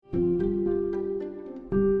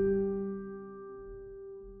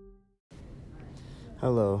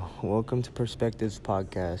welcome to Perspectives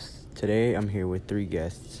Podcast. Today I'm here with three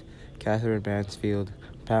guests, Catherine Mansfield,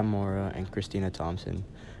 Pat Mora, and Christina Thompson.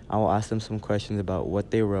 I will ask them some questions about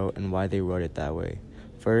what they wrote and why they wrote it that way.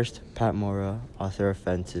 First, Pat Mora, author of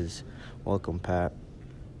Fences. Welcome, Pat.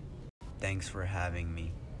 Thanks for having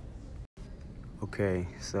me. Okay,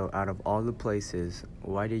 so out of all the places,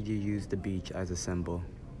 why did you use the beach as a symbol?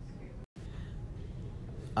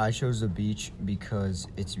 I chose the beach because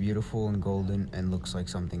it's beautiful and golden and looks like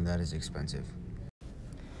something that is expensive.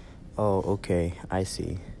 Oh, okay, I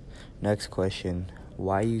see. Next question,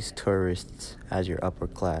 why use tourists as your upper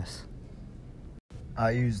class?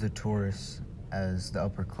 I use the tourists as the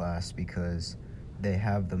upper class because they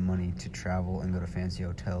have the money to travel and go to fancy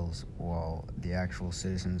hotels while the actual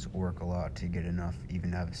citizens work a lot to get enough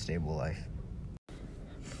even to have a stable life.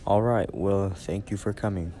 All right, well, thank you for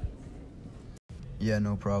coming. Yeah,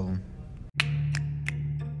 no problem.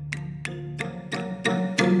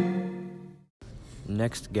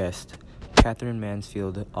 Next guest, Catherine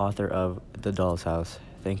Mansfield, author of The Doll's House.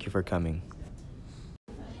 Thank you for coming.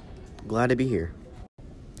 Glad to be here.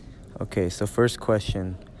 Okay, so first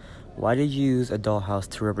question. Why did you use a dollhouse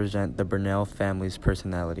to represent the Burnell family's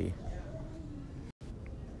personality?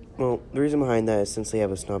 Well, the reason behind that is since they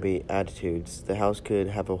have a snobby attitudes, the house could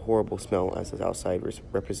have a horrible smell as the outside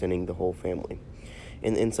representing the whole family,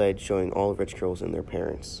 and the inside showing all the rich girls and their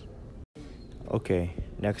parents. Okay,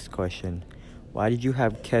 next question. Why did you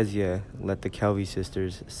have Kezia let the Kelvey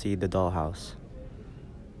sisters see the dollhouse?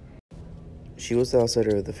 She was the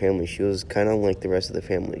outsider of the family. She was kind of unlike the rest of the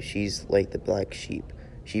family. She's like the black sheep.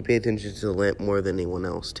 She paid attention to the lamp more than anyone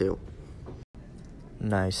else, too.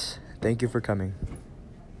 Nice. Thank you for coming.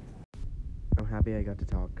 I'm happy I got to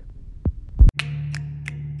talk.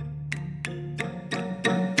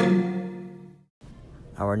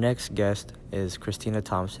 Our next guest is Christina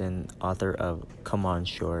Thompson, author of Come On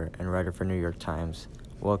Shore and writer for New York Times.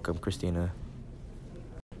 Welcome, Christina.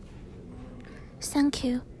 Thank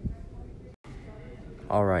you.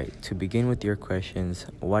 All right, to begin with your questions,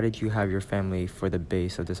 why did you have your family for the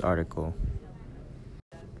base of this article?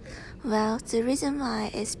 Well, the reason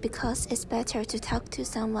why is because it's better to talk to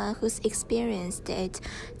someone who's experienced it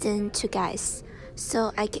than to guess.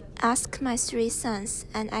 So I ask my three sons,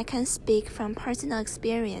 and I can speak from personal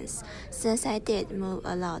experience since I did move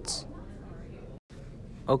a lot.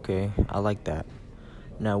 Okay, I like that.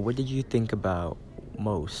 Now, what did you think about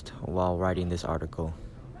most while writing this article?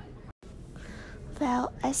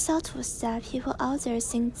 Well, I thought was that people out there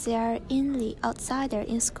think they are only outsider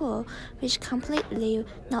in school, which completely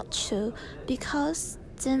not true, because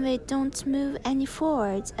then we don't move any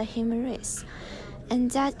forward a human race.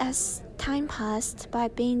 And that as time passed by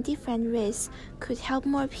being different race could help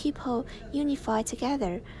more people unify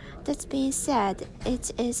together. That being said,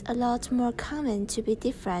 it is a lot more common to be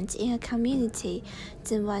different in a community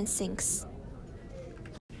than one thinks.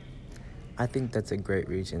 I think that's a great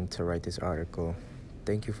reason to write this article.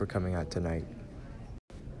 Thank you for coming out tonight.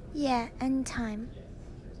 Yeah, anytime.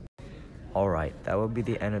 All right, that will be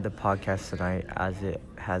the end of the podcast tonight as it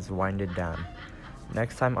has winded down.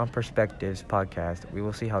 Next time on Perspectives podcast, we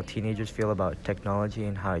will see how teenagers feel about technology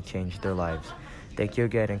and how it changed their lives. Thank you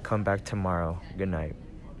again and come back tomorrow. Good night.